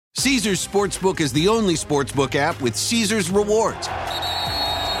Caesars Sportsbook is the only sportsbook app with Caesars Rewards.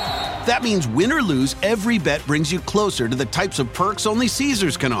 That means win or lose, every bet brings you closer to the types of perks only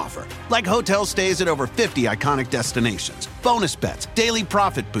Caesars can offer. Like hotel stays at over 50 iconic destinations, bonus bets, daily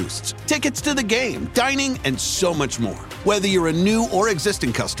profit boosts, tickets to the game, dining, and so much more. Whether you're a new or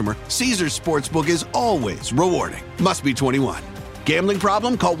existing customer, Caesars Sportsbook is always rewarding. Must be 21. Gambling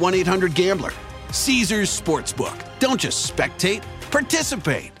problem? Call 1-800-GAMBLER. Caesars Sportsbook. Don't just spectate,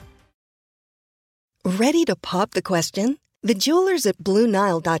 participate. Ready to pop the question? The jewelers at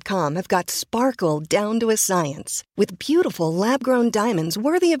BlueNile.com have got sparkle down to a science with beautiful lab-grown diamonds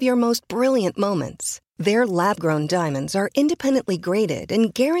worthy of your most brilliant moments. Their lab-grown diamonds are independently graded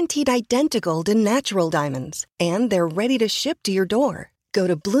and guaranteed identical to natural diamonds, and they're ready to ship to your door. Go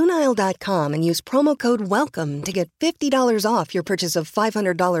to BlueNile.com and use promo code WELCOME to get $50 off your purchase of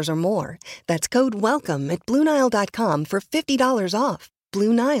 $500 or more. That's code WELCOME at BlueNile.com for $50 off.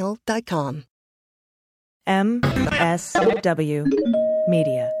 BlueNile.com. MSW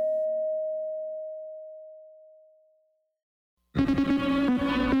Media. News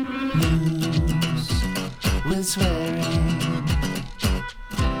with swearing.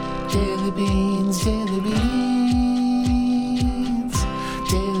 Daily beans, daily beans.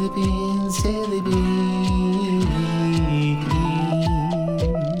 Daily beans, daily beans.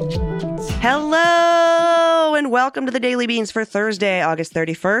 Hello and welcome to the Daily Beans for Thursday, August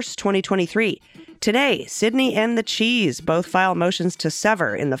 31st, 2023. Today, Sidney and the Cheese both file motions to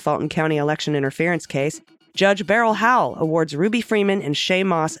sever in the Fulton County election interference case. Judge Beryl Howell awards Ruby Freeman and Shay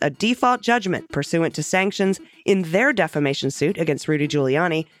Moss a default judgment pursuant to sanctions in their defamation suit against Rudy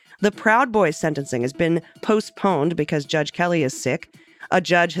Giuliani. The Proud Boys sentencing has been postponed because Judge Kelly is sick. A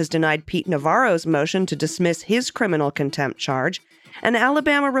judge has denied Pete Navarro's motion to dismiss his criminal contempt charge. An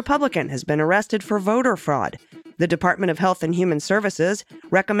Alabama Republican has been arrested for voter fraud. The Department of Health and Human Services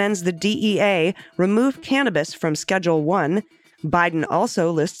recommends the DEA remove cannabis from Schedule 1. Biden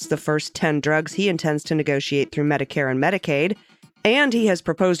also lists the first 10 drugs he intends to negotiate through Medicare and Medicaid. And he has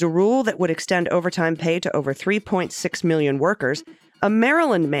proposed a rule that would extend overtime pay to over 3.6 million workers. A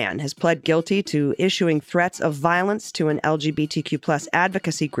Maryland man has pled guilty to issuing threats of violence to an LGBTQ+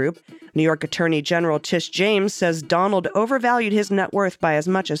 advocacy group. New York Attorney General Tish James says Donald overvalued his net worth by as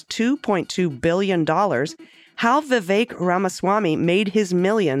much as $2.2 billion. How Vivek Ramaswamy made his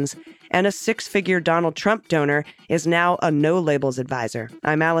millions, and a six-figure Donald Trump donor is now a no-labels advisor.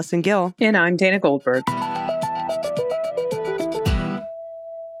 I'm Allison Gill. And I'm Dana Goldberg.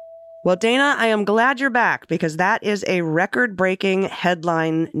 Well, Dana, I am glad you're back because that is a record-breaking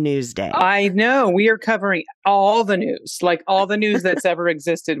headline news day. I know. We are covering all the news, like all the news that's ever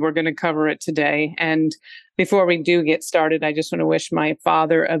existed. We're going to cover it today. And before we do get started, I just want to wish my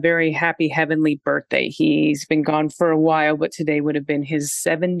father a very happy heavenly birthday. He's been gone for a while, but today would have been his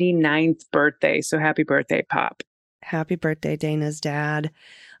 79th birthday. So happy birthday, Pop. Happy birthday, Dana's dad.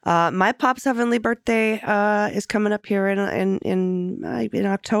 My pop's heavenly birthday is coming up here in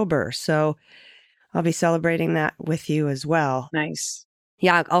October, so I'll be celebrating that with you as well. Nice.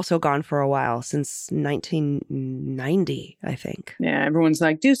 Yeah, also gone for a while, since 1990, I think. Yeah, everyone's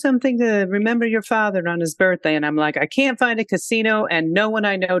like, do something to remember your father on his birthday. And I'm like, I can't find a casino and no one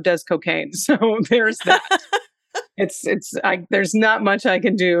I know does cocaine. So there's that. There's not much I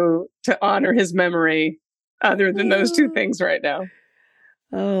can do to honor his memory other than those two things right now.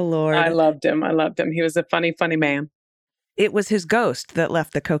 Oh, Lord. I loved him. He was a funny, funny man. It was his ghost that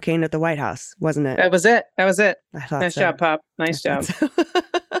left the cocaine at the White House, wasn't it? That was it. I thought nice so. job, Pop. Nice job.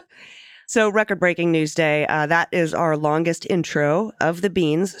 So record-breaking news day. That is our longest intro of the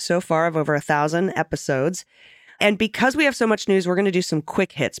Beans so far, of over 1,000 episodes. And because we have so much news, we're going to do some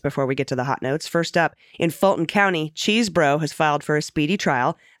quick hits before we get to the hot notes. First up, in Fulton County, Cheese Bro has filed for a speedy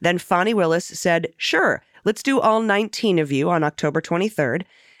trial. Then Fani Willis said, sure, let's do all 19 of you on October 23rd.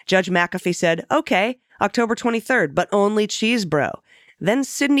 Judge McAfee said, okay, October 23rd, but only Cheese Bro. Then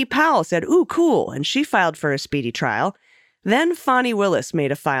Sidney Powell said, ooh, cool, and she filed for a speedy trial. Then Fani Willis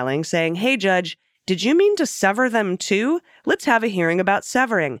made a filing saying, hey, Judge, did you mean to sever them too? Let's have a hearing about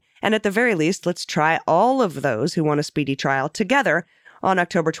severing. And at the very least, let's try all of those who want a speedy trial together on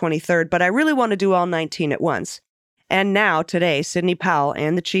October 23rd, but I really want to do all 19 at once. And now, today, Sidney Powell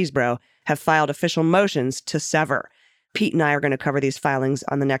and the Cheese Bro have filed official motions to sever. Pete and I are going to cover these filings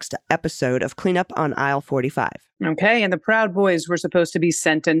on the next episode of Cleanup on Aisle 45. Okay, and the Proud Boys were supposed to be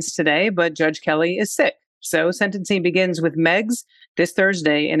sentenced today, but Judge Kelly is sick. So sentencing begins with Meggs this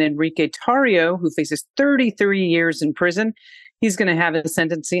Thursday, and Enrique Tarrio, who faces 33 years in prison, he's going to have a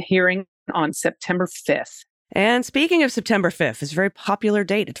sentencing hearing on September 5th. And speaking of September 5th, it's a very popular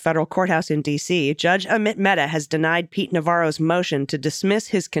date at the federal courthouse in D.C. Judge Amit Mehta has denied Pete Navarro's motion to dismiss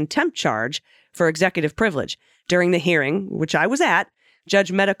his contempt charge for executive privilege. During the hearing, which I was at,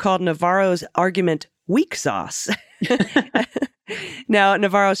 Judge Mehta called Navarro's argument weak sauce. Now,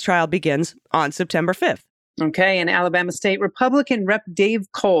 Navarro's trial begins on September 5th. Okay, and Alabama State Republican Rep. Dave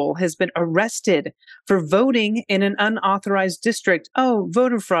Cole has been arrested for voting in an unauthorized district. Oh,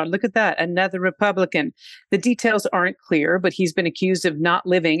 voter fraud. Look at that. Another Republican. The details aren't clear, but he's been accused of not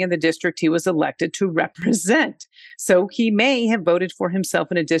living in the district he was elected to represent. So he may have voted for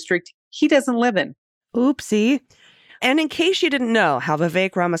himself in a district he doesn't live in. Oopsie. And in case you didn't know how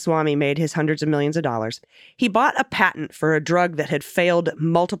Vivek Ramaswamy made his hundreds of millions of dollars, he bought a patent for a drug that had failed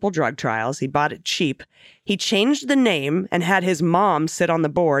multiple drug trials. He bought it cheap. He changed the name and had his mom sit on the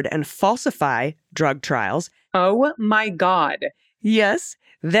board and falsify drug trials. Oh my God. Yes.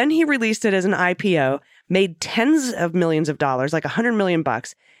 Then he released it as an IPO, made tens of millions of dollars, like $100 million.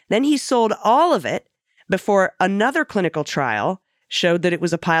 Then he sold all of it before another clinical trial showed that it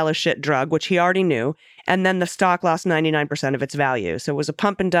was a pile of shit drug, which he already knew. And then the stock lost 99% of its value. So it was a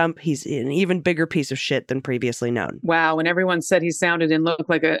pump and dump. He's an even bigger piece of shit than previously known. Wow. And everyone said he sounded and looked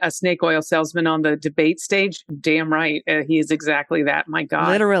like a snake oil salesman on the debate stage. Damn right. He is exactly that. My God.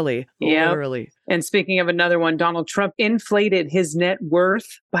 Literally. Yep. Literally. And speaking of another one, Donald Trump inflated his net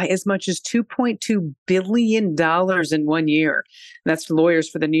worth by as much as $2.2 billion in 1 year. That's lawyers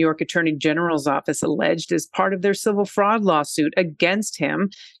for the New York Attorney General's office alleged as part of their civil fraud lawsuit against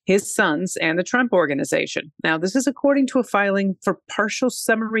him, his sons, and the Trump Organization. Now, this is according to a filing for partial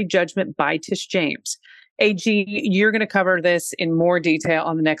summary judgment by Tish James. AG, you're going to cover this in more detail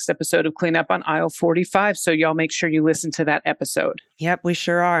on the next episode of Cleanup on Aisle 45, so y'all make sure you listen to that episode. Yep, we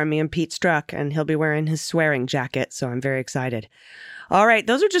sure are. Me and Pete Strzok, and he'll be wearing his swearing jacket, so I'm very excited. All right,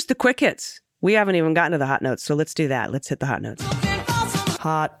 those are just the quick hits. We haven't even gotten to the hot notes, so let's do that. Let's hit the hot notes.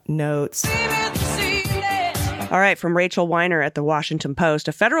 Hot notes. All right, from Rachel Weiner at the Washington Post,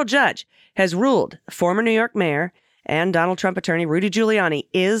 a federal judge has ruled former New York mayor and Donald Trump attorney Rudy Giuliani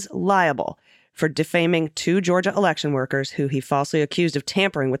is liable for defaming two Georgia election workers who he falsely accused of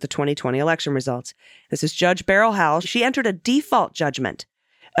tampering with the 2020 election results. This is Judge Beryl Howell. She entered a default judgment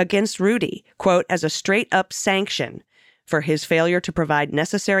against Rudy, quote, as a straight-up sanction for his failure to provide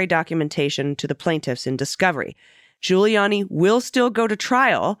necessary documentation to the plaintiffs in discovery. Giuliani will still go to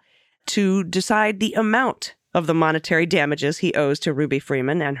trial to decide the amount of the monetary damages he owes to Ruby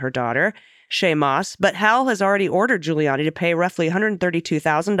Freeman and her daughter, Shaye Moss, but Howell has already ordered Giuliani to pay roughly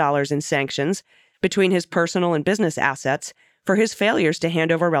 $132,000 in sanctions between his personal and business assets for his failures to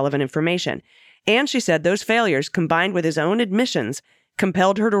hand over relevant information. And she said those failures, combined with his own admissions,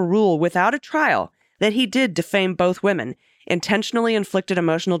 compelled her to rule without a trial that he did defame both women, intentionally inflicted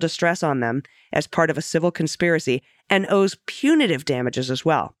emotional distress on them as part of a civil conspiracy, and owes punitive damages as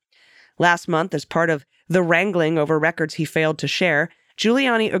well. Last month, as part of the wrangling over records he failed to share,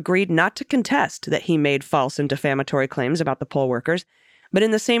 Giuliani agreed not to contest that he made false and defamatory claims about the poll workers, but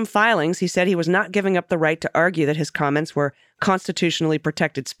in the same filings, he said he was not giving up the right to argue that his comments were constitutionally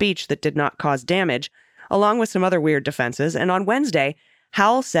protected speech that did not cause damage, along with some other weird defenses. And on Wednesday,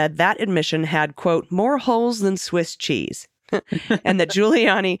 Howell said that admission had, quote, more holes than Swiss cheese, and that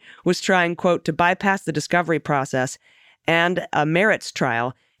Giuliani was trying, quote, to bypass the discovery process and a merits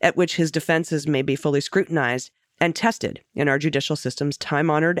trial at which his defenses may be fully scrutinized and tested in our judicial system's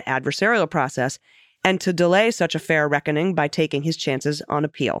time-honored adversarial process, and to delay such a fair reckoning by taking his chances on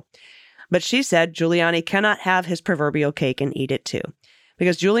appeal. But she said Giuliani cannot have his proverbial cake and eat it too,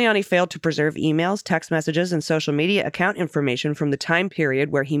 because Giuliani failed to preserve emails, text messages, and social media account information from the time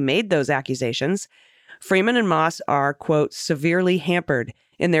period where he made those accusations. Freeman and Moss are, quote, severely hampered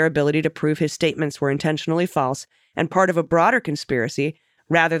in their ability to prove his statements were intentionally false and part of a broader conspiracy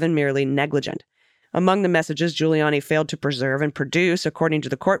rather than merely negligent. Among the messages Giuliani failed to preserve and produce, according to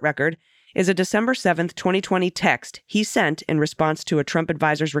the court record, is a December 7th, 2020 text he sent in response to a Trump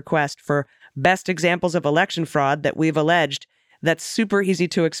advisor's request for best examples of election fraud that we've alleged that's super easy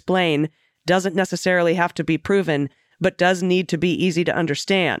to explain, doesn't necessarily have to be proven, but does need to be easy to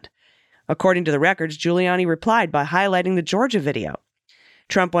understand. According to the records, Giuliani replied by highlighting the Georgia video.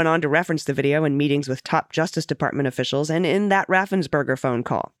 Trump went on to reference the video in meetings with top Justice Department officials and in that Raffensperger phone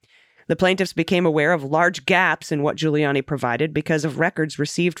call. The plaintiffs became aware of large gaps in what Giuliani provided because of records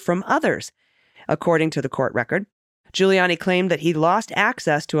received from others. According to the court record, Giuliani claimed that he lost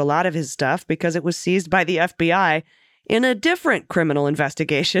access to a lot of his stuff because it was seized by the FBI in a different criminal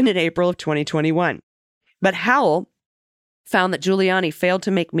investigation in April of 2021. But Howell found that Giuliani failed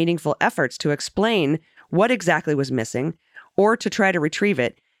to make meaningful efforts to explain what exactly was missing or to try to retrieve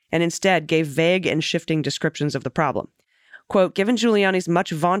it, and instead gave vague and shifting descriptions of the problem. Quote, given Giuliani's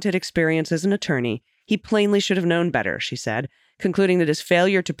much vaunted experience as an attorney, he plainly should have known better, she said, concluding that his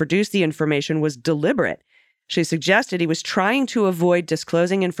failure to produce the information was deliberate. She suggested he was trying to avoid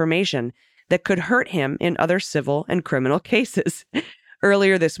disclosing information that could hurt him in other civil and criminal cases.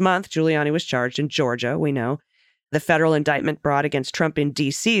 Earlier this month, Giuliani was charged in Georgia, we know. The federal indictment brought against Trump in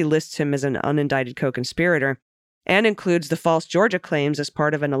D.C. lists him as an unindicted co-conspirator and includes the false Georgia claims as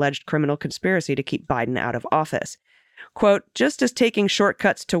part of an alleged criminal conspiracy to keep Biden out of office. Quote, just as taking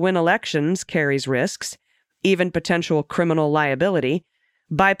shortcuts to win elections carries risks, even potential criminal liability,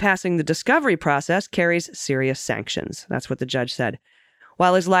 bypassing the discovery process carries serious sanctions. That's what the judge said.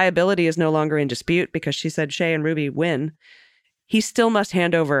 While his liability is no longer in dispute because she said Shea and Ruby win, he still must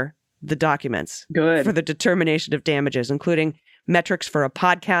hand over the documents for the determination of damages, including metrics for a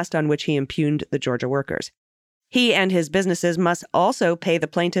podcast on which he impugned the Georgia workers. He and his businesses must also pay the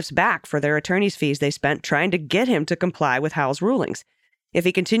plaintiffs back for their attorney's fees they spent trying to get him to comply with Howell's rulings. If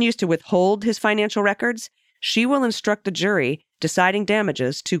he continues to withhold his financial records, she will instruct the jury deciding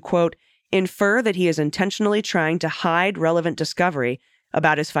damages to, quote, infer that he is intentionally trying to hide relevant discovery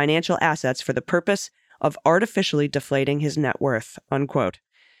about his financial assets for the purpose of artificially deflating his net worth, unquote.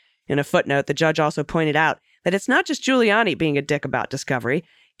 In a footnote, the judge also pointed out that it's not just Giuliani being a dick about discovery.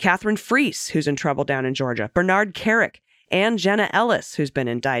 Catherine Freese, who's in trouble down in Georgia, Bernard Carrick, and Jenna Ellis, who's been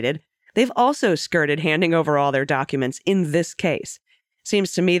indicted, they've also skirted handing over all their documents in this case.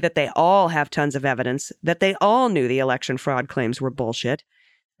 Seems to me that they all have tons of evidence that they all knew the election fraud claims were bullshit.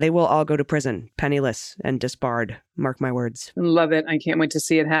 They will all go to prison, penniless and disbarred. Mark my words. Love it. I can't wait to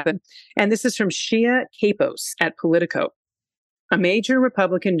see it happen. And this is from Shia Kapos at Politico. A major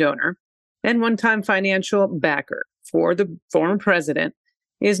Republican donor and one-time financial backer for the former president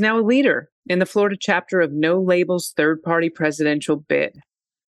is now a leader in the Florida chapter of No Label's third-party presidential bid.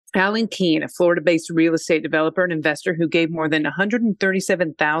 Alan Keene, a Florida-based real estate developer and investor who gave more than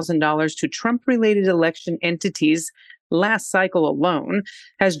 $137,000 to Trump-related election entities last cycle alone,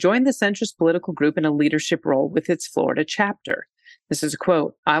 has joined the centrist political group in a leadership role with its Florida chapter. This is a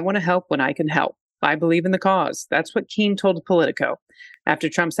quote, I want to help when I can help. I believe in the cause. That's what Keene told Politico. After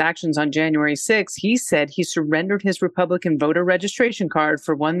Trump's actions on January 6, he said he surrendered his Republican voter registration card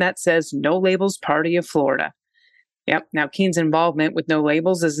for one that says No Labels Party of Florida. Yep. Now, Keene's involvement with No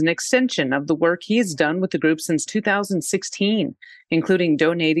Labels is an extension of the work he has done with the group since 2016, including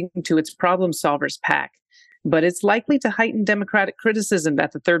donating to its Problem Solvers PAC. But it's likely to heighten Democratic criticism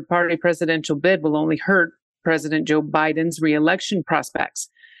that the third-party presidential bid will only hurt President Joe Biden's re-election prospects.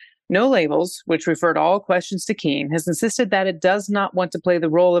 No Labels, which referred all questions to Keene, has insisted that it does not want to play the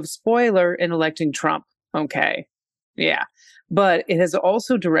role of spoiler in electing Trump. Okay. Yeah. But it has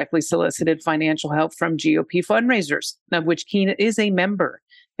also directly solicited financial help from GOP fundraisers, of which Keene is a member.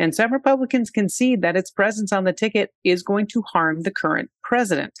 And some Republicans concede that its presence on the ticket is going to harm the current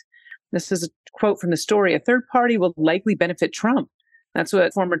president. This is a quote from the story. A third party will likely benefit Trump. That's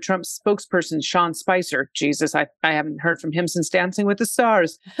what former Trump spokesperson Sean Spicer, Jesus, I haven't heard from him since Dancing with the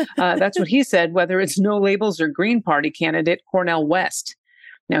Stars. That's what he said, whether it's No Labels or Green Party candidate Cornel West.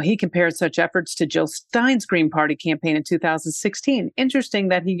 Now, he compared such efforts to Jill Stein's Green Party campaign in 2016. Interesting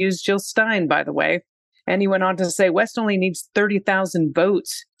that he used Jill Stein, by the way. And he went on to say West only needs 30,000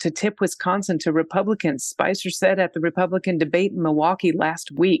 votes to tip Wisconsin to Republicans, Spicer said at the Republican debate in Milwaukee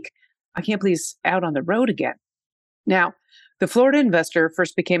last week. I can't believe he's out on the road again. Now, the Florida investor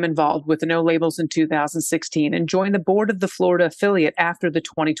first became involved with the No Labels in 2016 and joined the board of the Florida affiliate after the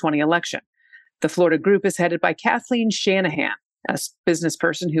 2020 election. The Florida group is headed by Kathleen Shanahan, a business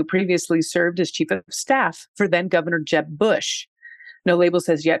person who previously served as chief of staff for then Governor Jeb Bush. No Labels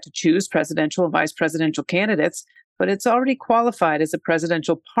has yet to choose presidential and vice presidential candidates, but it's already qualified as a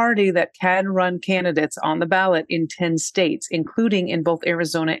presidential party that can run candidates on the ballot in 10 states, including in both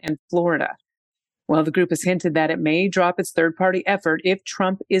Arizona and Florida. Well, the group has hinted that it may drop its third-party effort if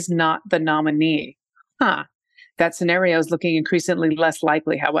Trump is not the nominee. That scenario is looking increasingly less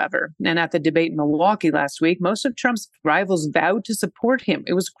likely, however. And at the debate in Milwaukee last week, most of Trump's rivals vowed to support him.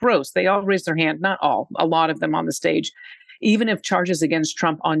 It was gross. They all raised their hand, not all, a lot of them on the stage. Even if charges against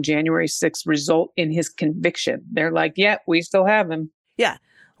Trump on January 6th result in his conviction, they're like, yeah, we still have him. Yeah,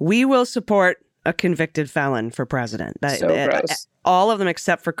 we will support a convicted felon for president. Gross. All of them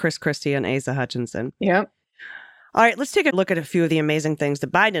except for Chris Christie and Asa Hutchinson. Yep. All right, let's take a look at a few of the amazing things the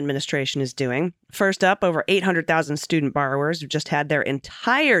Biden administration is doing. First up, over 800,000 student borrowers have just had their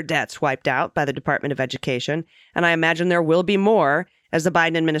entire debts wiped out by the Department of Education. And I imagine there will be more as the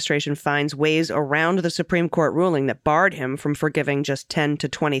Biden administration finds ways around the Supreme Court ruling that barred him from forgiving just $10,000 to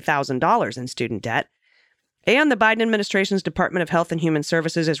 $20,000 in student debt. And the Biden administration's Department of Health and Human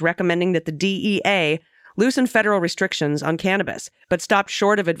Services is recommending that the DEA loosen federal restrictions on cannabis, but stopped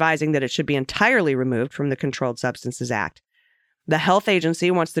short of advising that it should be entirely removed from the Controlled Substances Act. The health agency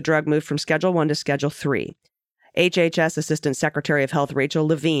wants the drug moved from Schedule 1 to Schedule 3. HHS Assistant Secretary of Health Rachel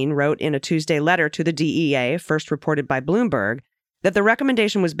Levine wrote in a Tuesday letter to the DEA, first reported by Bloomberg, that the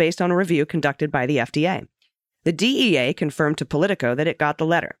recommendation was based on a review conducted by the FDA. The DEA confirmed to Politico that it got the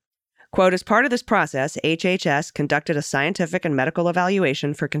letter. Quote, as part of this process, HHS conducted a scientific and medical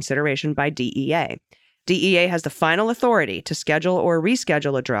evaluation for consideration by DEA. DEA has the final authority to schedule or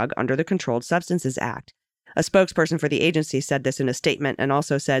reschedule a drug under the Controlled Substances Act. A spokesperson for the agency said this in a statement and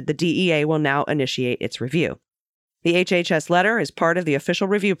also said the DEA will now initiate its review. The HHS letter is part of the official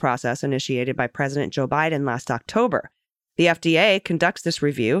review process initiated by President Joe Biden last October. The FDA conducts this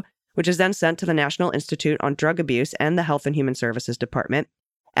review, which is then sent to the National Institute on Drug Abuse and the Health and Human Services Department,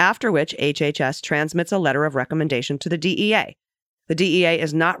 after which HHS transmits a letter of recommendation to the DEA. The DEA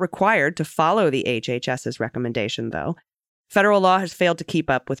is not required to follow the HHS's recommendation, though. Federal law has failed to keep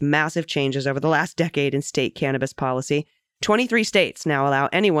up with massive changes over the last decade in state cannabis policy. 23 states now allow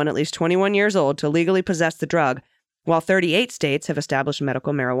anyone at least 21 years old to legally possess the drug, while 38 states have established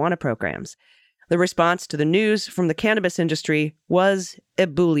medical marijuana programs. The response to the news from the cannabis industry was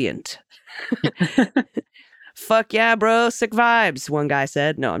ebullient. Fuck yeah, bro, sick vibes, one guy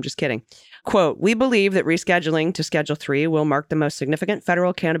said. No, I'm just kidding. Quote, we believe that rescheduling to Schedule 3 will mark the most significant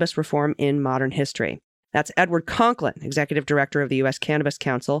federal cannabis reform in modern history. That's Edward Conklin, executive director of the U.S. Cannabis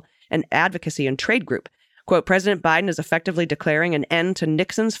Council, an advocacy and trade group. Quote, President Biden is effectively declaring an end to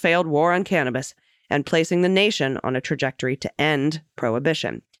Nixon's failed war on cannabis and placing the nation on a trajectory to end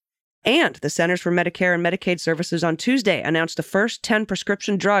prohibition. And the Centers for Medicare and Medicaid Services on Tuesday announced the first 10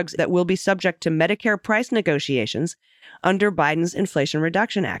 prescription drugs that will be subject to Medicare price negotiations under Biden's Inflation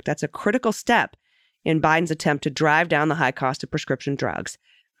Reduction Act. That's a critical step in Biden's attempt to drive down the high cost of prescription drugs.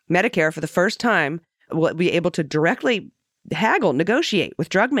 Medicare, for the first time, will be able to directly negotiate with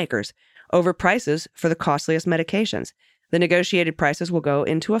drug makers over prices for the costliest medications. The negotiated prices will go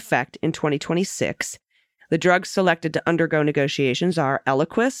into effect in 2026. The drugs selected to undergo negotiations are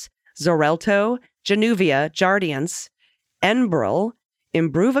Eliquis, Xarelto, Januvia, Jardiance, Enbrel,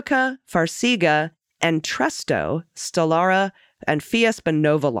 Imbruvica, Farxiga, Entresto, Stelara, and Fiasp and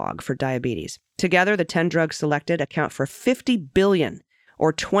Novolog for diabetes. Together, the 10 drugs selected account for $50 billion,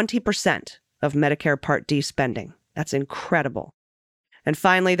 or 20% of Medicare Part D spending. That's incredible. And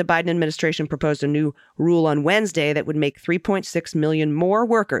finally, the Biden administration proposed a new rule on Wednesday that would make 3.6 million more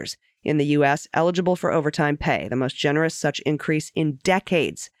workers in the U.S. eligible for overtime pay, the most generous such increase in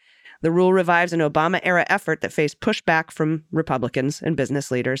decades. The rule revives an Obama-era effort that faced pushback from Republicans and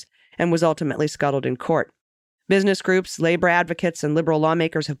business leaders and was ultimately scuttled in court. Business groups, labor advocates, and liberal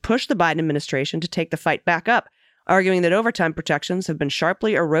lawmakers have pushed the Biden administration to take the fight back up, arguing that overtime protections have been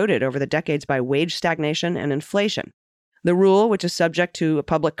sharply eroded over the decades by wage stagnation and inflation. The rule, which is subject to a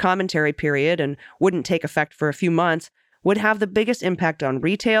public commentary period and wouldn't take effect for a few months, would have the biggest impact on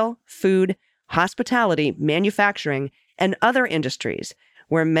retail, food, hospitality, manufacturing, and other industries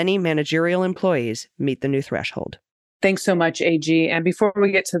where many managerial employees meet the new threshold. Thanks so much, AG. And before we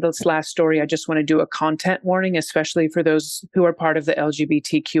get to this last story, I just want to do a content warning, especially for those who are part of the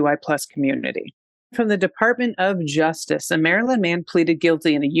LGBTQI+ community. From the Department of Justice, a Maryland man pleaded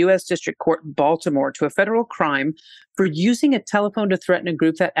guilty in a U.S. District Court in Baltimore to a federal crime for using a telephone to threaten a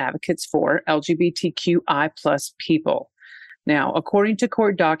group that advocates for LGBTQI+ people. Now, according to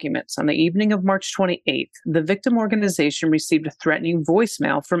court documents, on the evening of March 28th, the victim organization received a threatening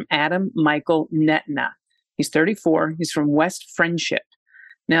voicemail from Adam Michael Netna. He's 34. He's from West Friendship.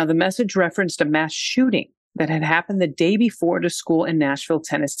 Now, the message referenced a mass shooting that had happened the day before at a school in Nashville,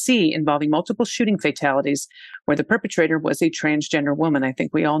 Tennessee, involving multiple shooting fatalities where the perpetrator was a transgender woman. I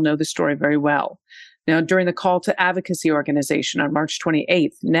think we all know the story very well. Now, during the call to advocacy organization on March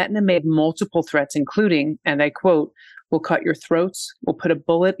 28th, Netna made multiple threats, including, and I quote, "We'll cut your throats. We'll put a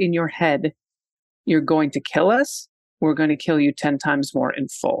bullet in your head. You're going to kill us. We're going to kill you 10 times more in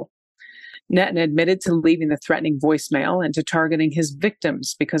full." Netna admitted to leaving the threatening voicemail and to targeting his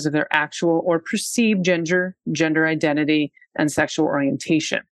victims because of their actual or perceived gender identity, and sexual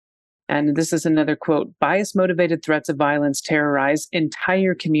orientation. And this is another quote, "Bias-motivated threats of violence terrorize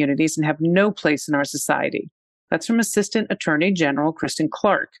entire communities and have no place in our society." That's from Assistant Attorney General Kristen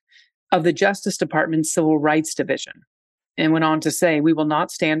Clark of the Justice Department's Civil Rights Division. And went on to say, "We will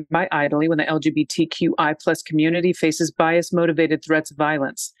not stand by idly when the LGBTQI+ community faces bias-motivated threats of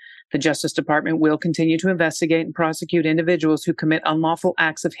violence. The Justice Department will continue to investigate and prosecute individuals who commit unlawful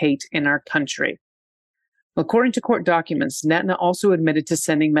acts of hate in our country." According to court documents, Netna also admitted to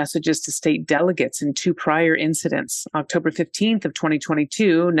sending messages to state delegates in 2 prior incidents. October 15th of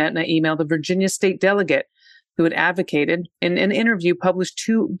 2022, Netna emailed a Virginia state delegate who had advocated in an interview published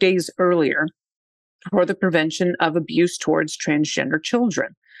 2 days earlier for the prevention of abuse towards transgender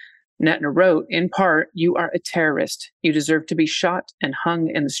children. Netna wrote, in part, "You are a terrorist. You deserve to be shot and hung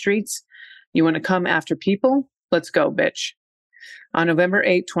in the streets. You want to come after people? Let's go, bitch." On November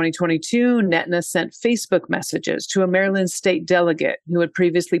 8, 2022, Netna sent Facebook messages to a Maryland state delegate who had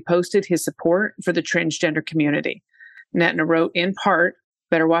previously posted his support for the transgender community. Netna wrote, in part,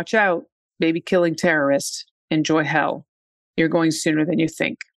 "Better watch out, baby killing terrorist. Enjoy hell. You're going sooner than you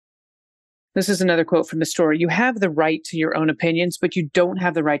think." This is another quote from the story. "You have the right to your own opinions, but you don't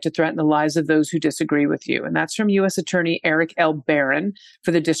have the right to threaten the lives of those who disagree with you." And that's from U.S. Attorney Eric L. Barron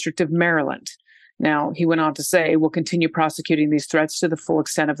for the District of Maryland. Now, he went on to say, "We'll continue prosecuting these threats to the full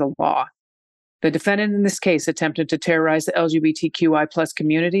extent of the law." The defendant in this case attempted to terrorize the LGBTQI+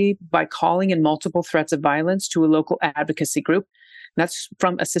 community by calling in multiple threats of violence to a local advocacy group. That's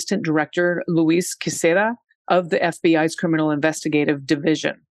from Assistant Director Luis Quisera of the FBI's Criminal Investigative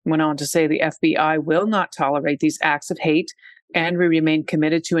Division. Went on to say the FBI will not tolerate these acts of hate, and we remain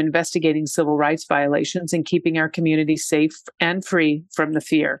committed to investigating civil rights violations and keeping our community safe and free from the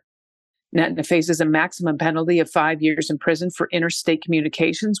fear. Netna faces a maximum penalty of 5 years in prison for interstate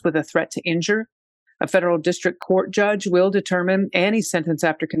communications with a threat to injure. A federal district court judge will determine any sentence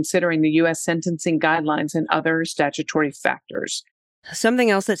after considering the U.S. sentencing guidelines and other statutory factors. Something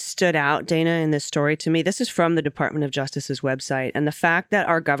else that stood out, Dana, in this story to me, this is from the Department of Justice's website, and the fact that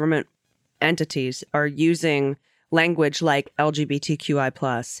our government entities are using language like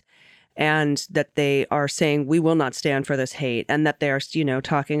LGBTQI+, and that they are saying we will not stand for this hate, and that they're,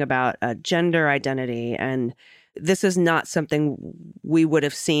 talking about gender identity. And this is not something we would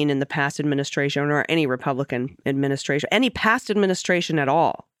have seen in the past administration or any Republican administration, any past administration at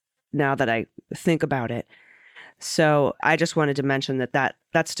all, now that I think about it. So I just wanted to mention that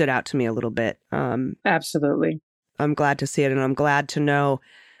stood out to me a little bit. Absolutely. I'm glad to see it, and I'm glad to know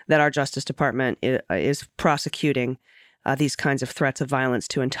that our Justice Department is prosecuting these kinds of threats of violence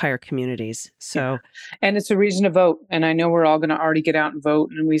to entire communities. So, and it's a reason to vote. And I know we're all going to already get out and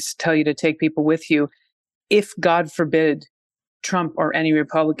vote, and we tell you to take people with you. If, God forbid, Trump or any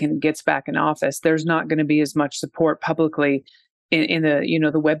Republican gets back in office, there's not going to be as much support publicly in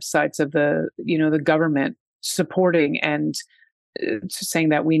the the websites of the government supporting and saying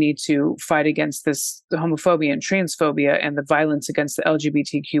that we need to fight against the homophobia and transphobia and the violence against the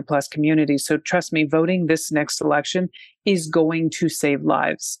LGBTQ+ community. So trust me, voting this next election is going to save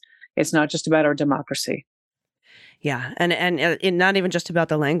lives. It's not just about our democracy. Yeah, and not even just about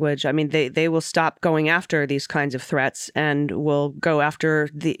the language. I mean, they will stop going after these kinds of threats and will go after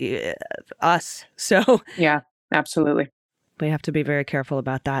us. So yeah, absolutely. We have to be very careful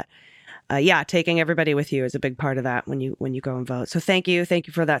about that. Taking everybody with you is a big part of that when you go and vote. So thank you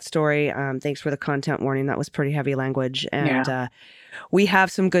for that story. Thanks for the content warning. That was pretty heavy language, and we have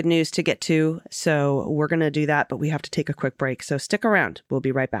some good news to get to. So we're going to do that, but we have to take a quick break. So stick around. We'll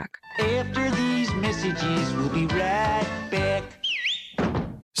be right back. After these messages, we'll be right back.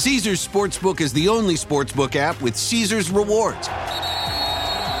 Caesars Sportsbook is the only sportsbook app with Caesars Rewards.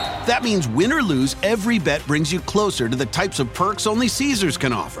 That means win or lose, every bet brings you closer to the types of perks only Caesars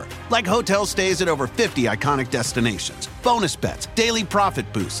can offer, like hotel stays at over 50 iconic destinations, bonus bets, daily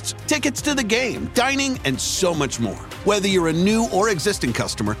profit boosts, tickets to the game, dining, and so much more. Whether you're a new or existing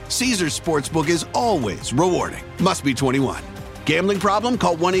customer, Caesars Sportsbook is always rewarding. Must be 21. Gambling problem?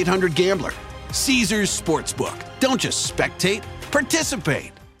 Call 1-800-GAMBLER. Caesars Sportsbook. Don't just spectate,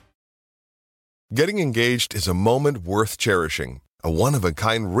 participate. Getting engaged is a moment worth cherishing. A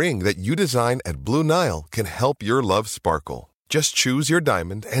one-of-a-kind ring that you design at Blue Nile can help your love sparkle. Just choose your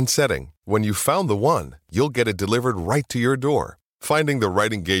diamond and setting. When you've found the one, you'll get it delivered right to your door. Finding the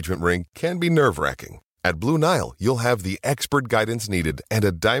right engagement ring can be nerve-wracking. At Blue Nile, you'll have the expert guidance needed and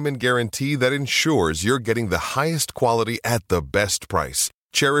a diamond guarantee that ensures you're getting the highest quality at the best price.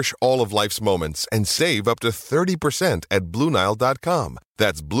 Cherish all of life's moments and save up to 30% at BlueNile.com.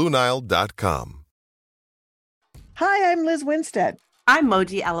 That's BlueNile.com. Hi, I'm Liz Winstead. I'm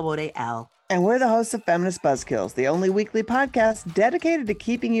Moji Alawode L. And we're the hosts of Feminist Buzzkills, the only weekly podcast dedicated to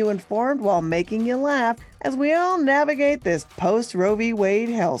keeping you informed while making you laugh as we all navigate this post-Roe v. Wade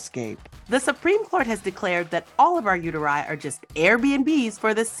hellscape. The Supreme Court has declared that all of our uteri are just Airbnbs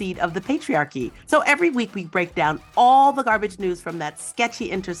for the seat of the patriarchy. So every week we break down all the garbage news from that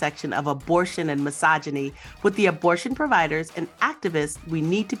sketchy intersection of abortion and misogyny with the abortion providers and activists we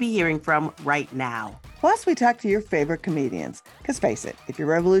need to be hearing from right now. Plus, we talk to your favorite comedians. Because face it, if your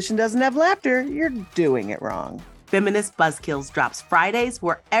revolution doesn't have laughter, you're doing it wrong. Feminist Buzzkills drops Fridays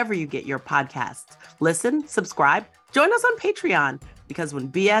wherever you get your podcasts. Listen, subscribe, join us on Patreon, because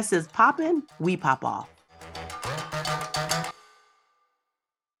when BS is poppin', we pop off.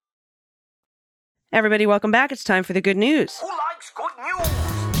 Everybody, welcome back. It's time for the good news. Who likes good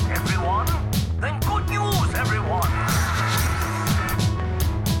news? Everyone? Then good news, everyone.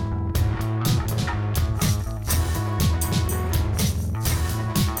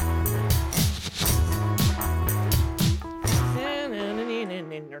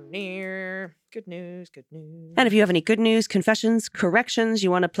 Good news, good news. And if you have any good news, confessions, corrections,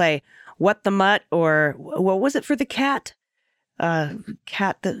 you want to play What the Mutt, or what was it for the cat?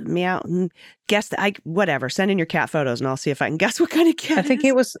 Cat that meow, guess that, whatever. Send in your cat photos and I'll see if I can guess what kind of cat I think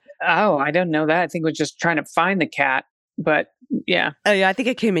it was, I don't know that. I think it was just trying to find the cat, but yeah. Oh yeah, I think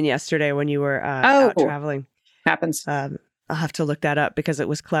it came in yesterday when you were out traveling. Happens. I'll have to look that up because it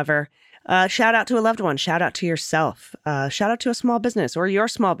was clever. Shout out to a loved one. Shout out to yourself. Shout out to a small business or your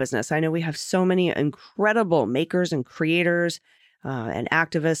small business. I know we have so many incredible makers and creators and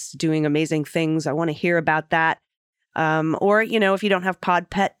activists doing amazing things. I want to hear about that. Or, if you don't have pod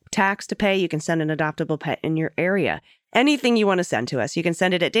pet tax to pay, you can send an adoptable pet in your area. Anything you want to send to us, you can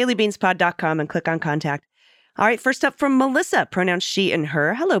send it at dailybeanspod.com and click on contact. All right, first up from Melissa, pronouns she and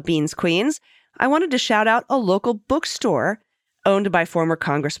her. Hello, Beans Queens. I wanted to shout out a local bookstore owned by former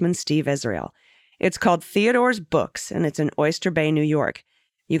Congressman Steve Israel. It's called Theodore's Books, and it's in Oyster Bay, New York.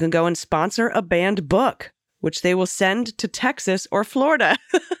 You can go and sponsor a banned book, which they will send to Texas or Florida.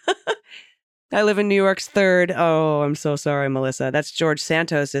 I live in New York's 3rd. Oh, I'm so sorry, Melissa. That's George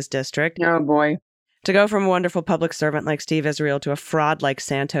Santos's district. Oh, boy. To go from a wonderful public servant like Steve Israel to a fraud like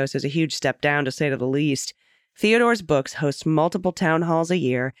Santos is a huge step down, to say the least. Theodore's Books hosts multiple town halls a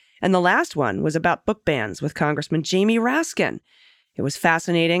year, and the last one was about book bans with Congressman Jamie Raskin. It was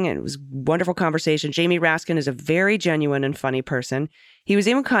fascinating, and it was a wonderful conversation. Jamie Raskin is a very genuine and funny person. He was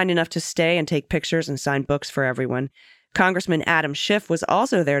even kind enough to stay and take pictures and sign books for everyone. Congressman Adam Schiff was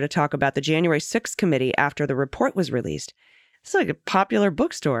also there to talk about the January 6th committee after the report was released. It's like a popular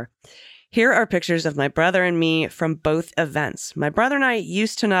bookstore. Here are pictures of my brother and me from both events. My brother and I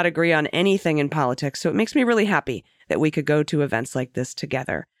used to not agree on anything in politics, so it makes me really happy that we could go to events like this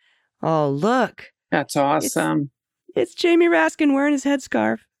together. Oh, look. That's awesome. It's Jamie Raskin wearing his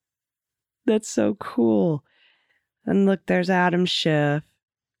headscarf. That's so cool. And look, there's Adam Schiff.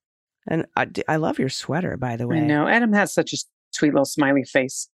 And I love your sweater, by the way. I know. Adam has such a sweet little smiley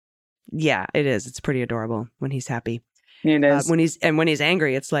face. Yeah, it is. It's pretty adorable when he's happy. It is. When he's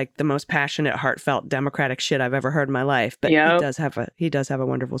angry, it's like the most passionate, heartfelt, democratic shit I've ever heard in my life. But he does have a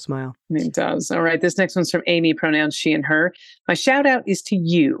wonderful smile. He does. All right. This next one's from Amy, pronouns she and her. My shout out is to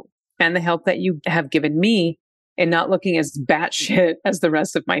you and the help that you have given me in not looking as batshit as the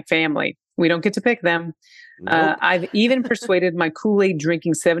rest of my family. We don't get to pick them. Nope. I've even persuaded my Kool-Aid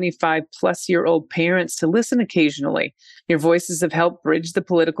drinking 75-plus-year-old parents to listen occasionally. Your voices have helped bridge the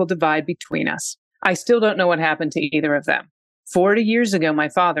political divide between us. I still don't know what happened to either of them. 40 years ago, my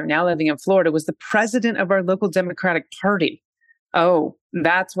father, now living in Florida, was the president of our local Democratic Party. Oh,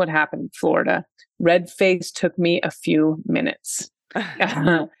 that's what happened in Florida. Red face took me a few minutes.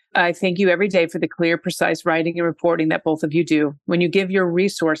 I thank you every day for the clear, precise writing and reporting that both of you do. When you give your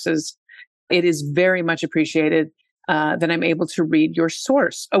resources, it is very much appreciated that I'm able to read your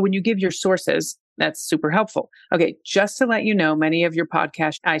source. Oh, when you give your sources, that's super helpful. Okay, just to let you know, many of your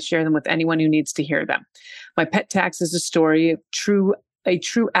podcasts, I share them with anyone who needs to hear them. My Pet Tax is a story of a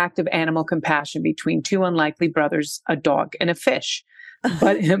true act of animal compassion between two unlikely brothers, a dog and a fish.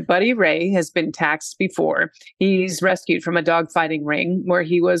 But Buddy Ray has been taxed before. He's rescued from a dogfighting ring where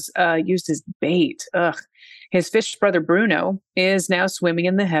he was used as bait. Ugh. His fish brother Bruno is now swimming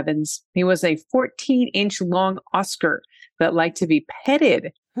in the heavens. He was a 14-inch long Oscar that liked to be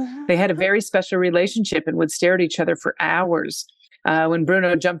petted. They had a very special relationship and would stare at each other for hours. When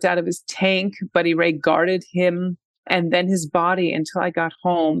Bruno jumped out of his tank, Buddy Ray guarded him and then his body until I got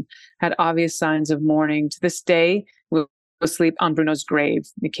home, had obvious signs of mourning. To this day, we'll sleep on Bruno's grave.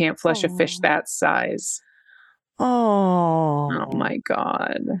 You can't flush a fish that size. Oh my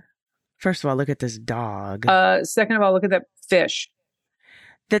God. First of all, look at this dog. Second of all, look at that fish.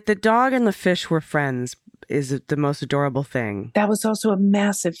 That the dog and the fish were friends is the most adorable thing. That was also a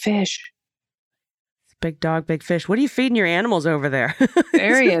massive fish. Big dog, big fish. What are you feeding your animals over there?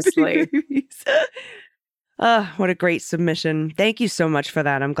 Seriously. What a great submission. Thank you so much for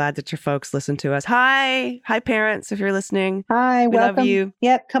that. I'm glad that your folks listen to us. Hi, parents, if you're listening. Hi, we welcome. Love you.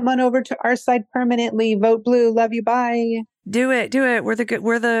 Yep, come on over to our side permanently. Vote blue. Love you. Bye. Do it. We're the good.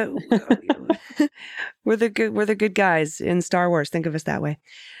 We're the good guys in Star Wars. Think of us that way.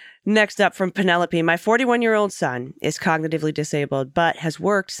 Next up from Penelope, my 41-year-old son is cognitively disabled, but has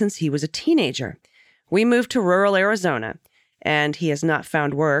worked since he was a teenager. We moved to rural Arizona, and he has not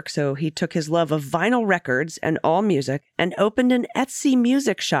found work, so he took his love of vinyl records and all music and opened an Etsy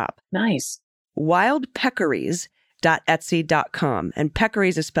music shop. Nice. wildpeccaries.etsy.com, and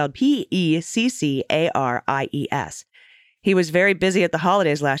Peccaries is spelled Peccaries. He was very busy at the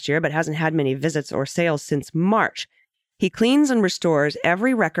holidays last year, but hasn't had many visits or sales since March. He cleans and restores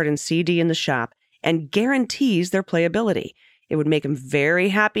every record and CD in the shop and guarantees their playability. It would make him very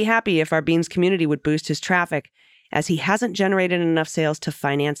happy if our Beans community would boost his traffic, as he hasn't generated enough sales to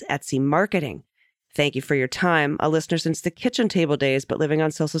finance Etsy marketing. Thank you for your time. A listener since the kitchen table days, but living on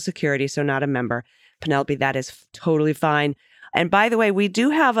Social Security, so not a member. Penelope, that is totally fine. And by the way, we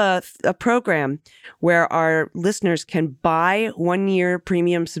do have a program where our listeners can buy 1-year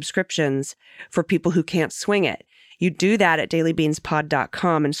premium subscriptions for people who can't swing it. You do that at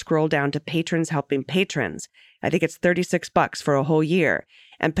dailybeanspod.com and scroll down to patrons helping patrons. I think it's $36 for a whole year.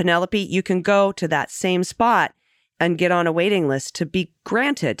 And Penelope, you can go to that same spot and get on a waiting list to be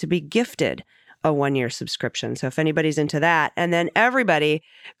gifted a 1-year subscription. So if anybody's into that, and then everybody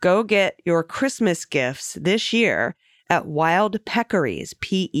go get your Christmas gifts this year at wildpeccaries,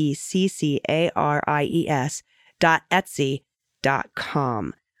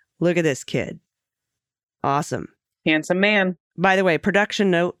 PECCARIES.etsy.com. Look at this kid. Awesome. Handsome man. By the way,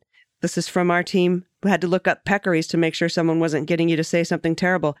 production note, this is from our team. We had to look up peccaries to make sure someone wasn't getting you to say something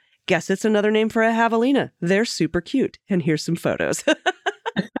terrible. Guess it's another name for a javelina. They're super cute. And here's some photos.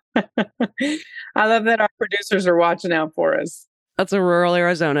 I love that our producers are watching out for us. That's a rural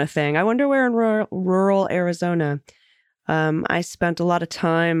Arizona thing. I wonder where in rural Arizona. I spent a lot of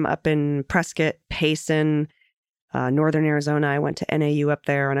time up in Prescott, Payson, northern Arizona. I went to NAU up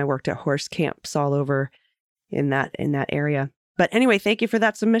there, and I worked at horse camps all over in that area. But anyway, thank you for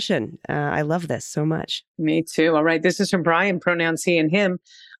that submission. I love this so much. Me too. All right. This is from Brian, pronouns he and him.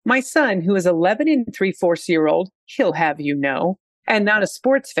 My son, who is 11 and 3/4-year-old, he'll have you know, and not a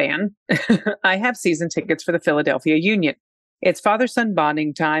sports fan. I have season tickets for the Philadelphia Union. It's father-son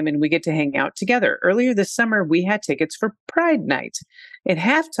bonding time, and we get to hang out together. Earlier this summer, we had tickets for Pride Night. At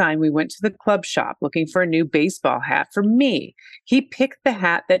halftime, we went to the club shop looking for a new baseball hat for me. He picked the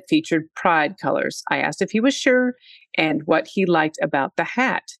hat that featured Pride colors. I asked if he was sure and what he liked about the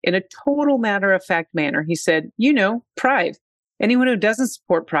hat. In a total matter-of-fact manner, he said, Pride. Anyone who doesn't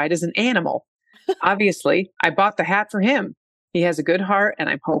support Pride is an animal. Obviously, I bought the hat for him. He has a good heart, and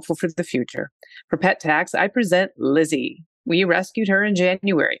I'm hopeful for the future. For Pet Tax, I present Lizzie. We rescued her in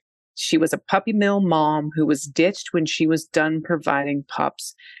January. She was a puppy mill mom who was ditched when she was done providing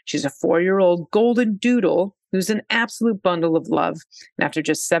pups. She's a 4-year-old golden doodle who's an absolute bundle of love. And after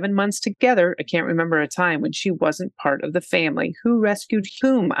just 7 months together, I can't remember a time when she wasn't part of the family. Who rescued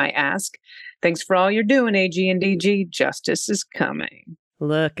whom, I ask. Thanks for all you're doing, AG and DG. Justice is coming.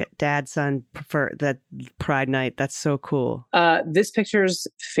 Look at Dad, son, prefer that Pride Night. That's so cool. This picture's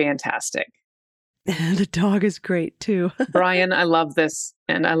fantastic. The dog is great, too. Brian, I love this.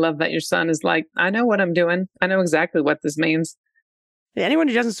 And I love that your son is like, I know what I'm doing. I know exactly what this means. Anyone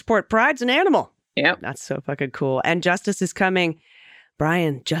who doesn't support Pride's an animal. Yep. That's so fucking cool. And justice is coming.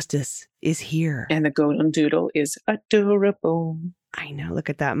 Brian, justice is here. And the golden doodle is adorable. I know. Look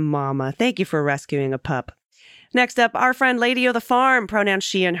at that mama. Thank you for rescuing a pup. Next up, our friend Lady O' the Farm, pronouns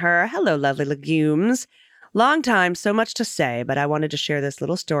she and her. Hello, lovely legumes. Long time, so much to say, but I wanted to share this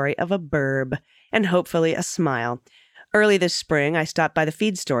little story of a burb and hopefully a smile. Early this spring, I stopped by the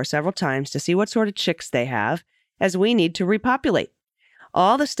feed store several times to see what sort of chicks they have, as we need to repopulate.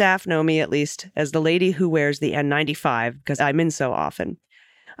 All the staff know me, at least, as the lady who wears the N95 because I'm in so often.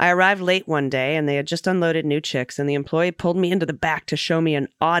 I arrived late one day, and they had just unloaded new chicks, and the employee pulled me into the back to show me an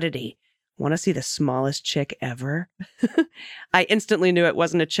oddity. Want to see the smallest chick ever? I instantly knew it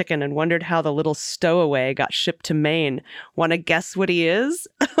wasn't a chicken and wondered how the little stowaway got shipped to Maine. Want to guess what he is?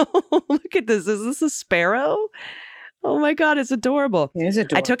 Look at this. Is this a sparrow? Oh my God, it's adorable. It is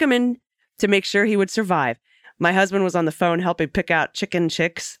adorable. I took him in to make sure he would survive. My husband was on the phone helping pick out chicken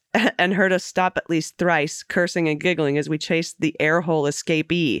chicks and heard us stop at least thrice, cursing and giggling as we chased the air hole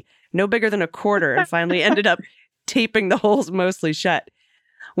escapee, no bigger than a quarter, and finally ended up taping the holes mostly shut.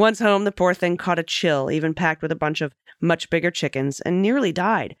 Once home, the poor thing caught a chill, even packed with a bunch of much bigger chickens, and nearly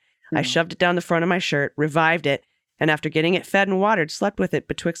died. I shoved it down the front of my shirt, revived it, and after getting it fed and watered, slept with it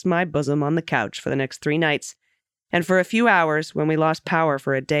betwixt my bosom on the couch for the next 3 nights, and for a few hours when we lost power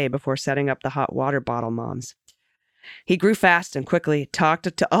for a day before setting up the hot water bottle moms. He grew fast and quickly, talked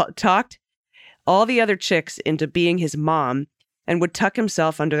all the other chicks into being his mom and would tuck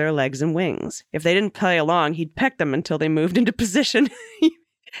himself under their legs and wings. If they didn't play along, he'd peck them until they moved into position.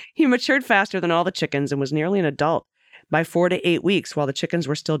 He matured faster than all the chickens and was nearly an adult by 4 to 8 weeks while the chickens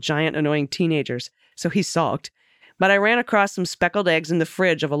were still giant, annoying teenagers. So he sulked. But I ran across some speckled eggs in the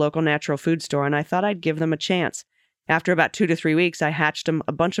fridge of a local natural food store, and I thought I'd give them a chance. After about 2 to 3 weeks, I hatched him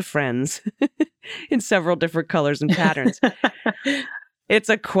a bunch of friends in several different colors and patterns. It's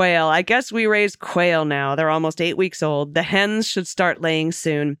a quail. I guess we raise quail now. They're almost 8 weeks old. The hens should start laying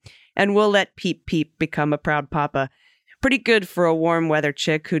soon, and we'll let Peep Peep become a proud papa. Pretty good for a warm weather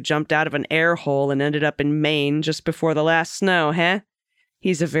chick who jumped out of an air hole and ended up in Maine just before the last snow, huh?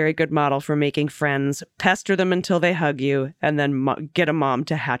 He's a very good model for making friends. Pester them until they hug you, and then get a mom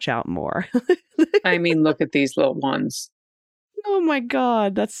to hatch out more. I mean, look at these little ones. Oh my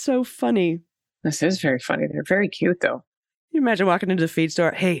God, that's so funny. This is very funny. They're very cute, though. You imagine walking into the feed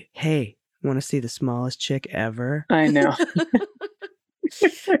store. Hey, want to see the smallest chick ever? I know.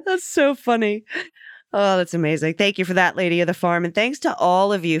 That's so funny. Oh, that's amazing. Thank you for that, Lady of the Farm. And thanks to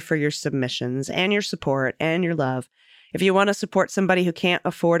all of you for your submissions and your support and your love. If you want to support somebody who can't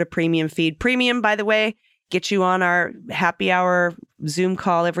afford a premium feed, premium, by the way, get you on our happy hour Zoom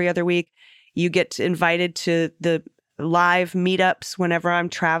call every other week. You get invited to the live meetups whenever I'm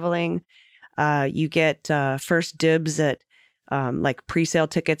traveling. You get first dibs at like pre-sale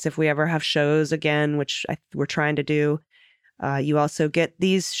tickets if we ever have shows again, which we're trying to do. You also get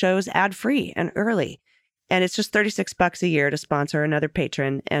these shows ad-free and early. And it's just $36 a year to sponsor another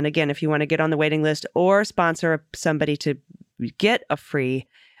patron. And again, if you want to get on the waiting list or sponsor somebody to get a free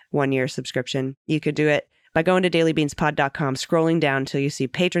 1-year subscription, you could do it by going to dailybeanspod.com, scrolling down until you see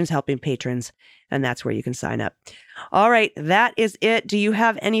patrons helping patrons, and that's where you can sign up. All right, that is it. Do you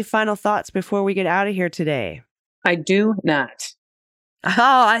have any final thoughts before we get out of here today? I do not. Oh,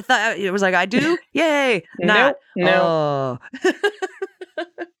 I thought it was like, I do? Yay. Not. No. Oh.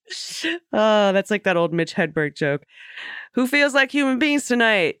 Oh, that's like that old Mitch Hedberg joke. Who feels like human beings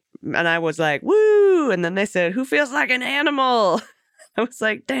tonight? And I was like, woo. And then they said, who feels like an animal? I was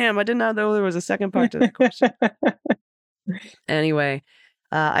like, damn, I did not know there was a second part to the question. Anyway,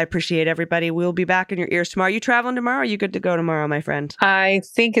 I appreciate everybody. We'll be back in your ears tomorrow. Are you traveling tomorrow? Are you good to go tomorrow, my friend? I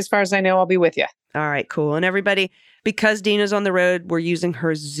think as far as I know, I'll be with you. All right, cool. And everybody, because Dina's on the road, we're using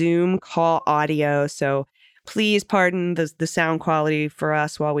her Zoom call audio. So please pardon the sound quality for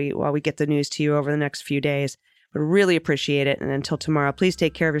us while we get the news to you over the next few days. We really appreciate it. And until tomorrow, please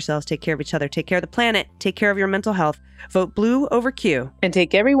take care of yourselves, take care of each other, take care of the planet, take care of your mental health. Vote blue over Q. And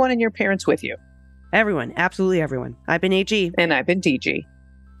take everyone and your parents with you. Everyone, absolutely everyone. I've been AG. And I've been DG.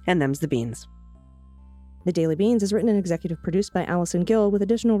 And them's the beans. The Daily Beans is written and executive produced by Allison Gill with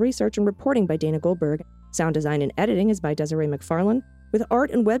additional research and reporting by Dana Goldberg. Sound design and editing is by Desiree McFarlane, with art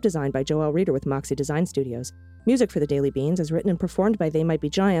and web design by Joelle Reeder with Moxie Design Studios. Music for The Daily Beans is written and performed by They Might Be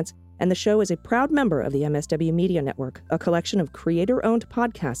Giants, and the show is a proud member of the MSW Media Network, a collection of creator-owned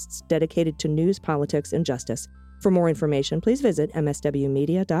podcasts dedicated to news, politics, and justice. For more information, please visit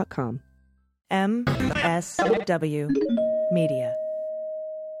mswmedia.com. MSW Media.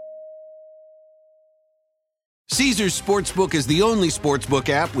 Caesars Sportsbook is the only sportsbook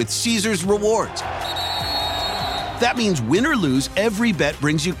app with Caesars Rewards. That means win or lose, every bet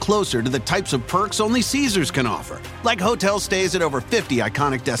brings you closer to the types of perks only Caesars can offer, like hotel stays at over 50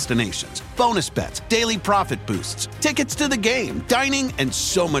 iconic destinations, bonus bets, daily profit boosts, tickets to the game, dining, and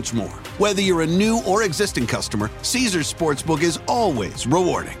so much more. Whether you're a new or existing customer, Caesars Sportsbook is always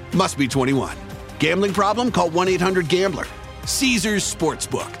rewarding. Must be 21. Gambling problem? Call 1-800-GAMBLER. Caesars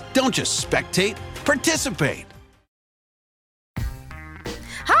Sportsbook. Don't just spectate, participate.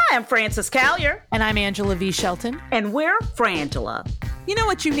 Hi, I'm Frances Callier. And I'm Angela V. Shelton. And we're Frangela. You know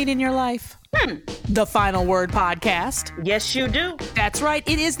what you need in your life? The Final Word Podcast. Yes, you do. That's right.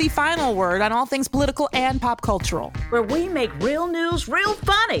 It is the final word on all things political and pop cultural. Where we make real news real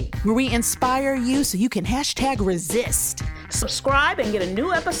funny. Where we inspire you so you can #resist. Subscribe and get a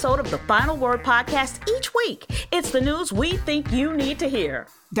new episode of the Final Word Podcast each week. It's the news we think you need to hear.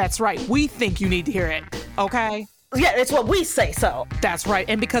 That's right. We think you need to hear it. Okay? Yeah, it's what we say so. That's right.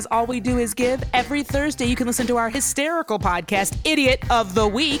 And because all we do is give, every Thursday you can listen to our hysterical podcast, Idiot of the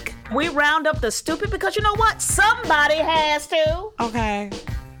Week. We round up the stupid because you know what? Somebody has to. Okay.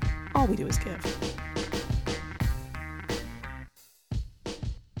 All we do is give.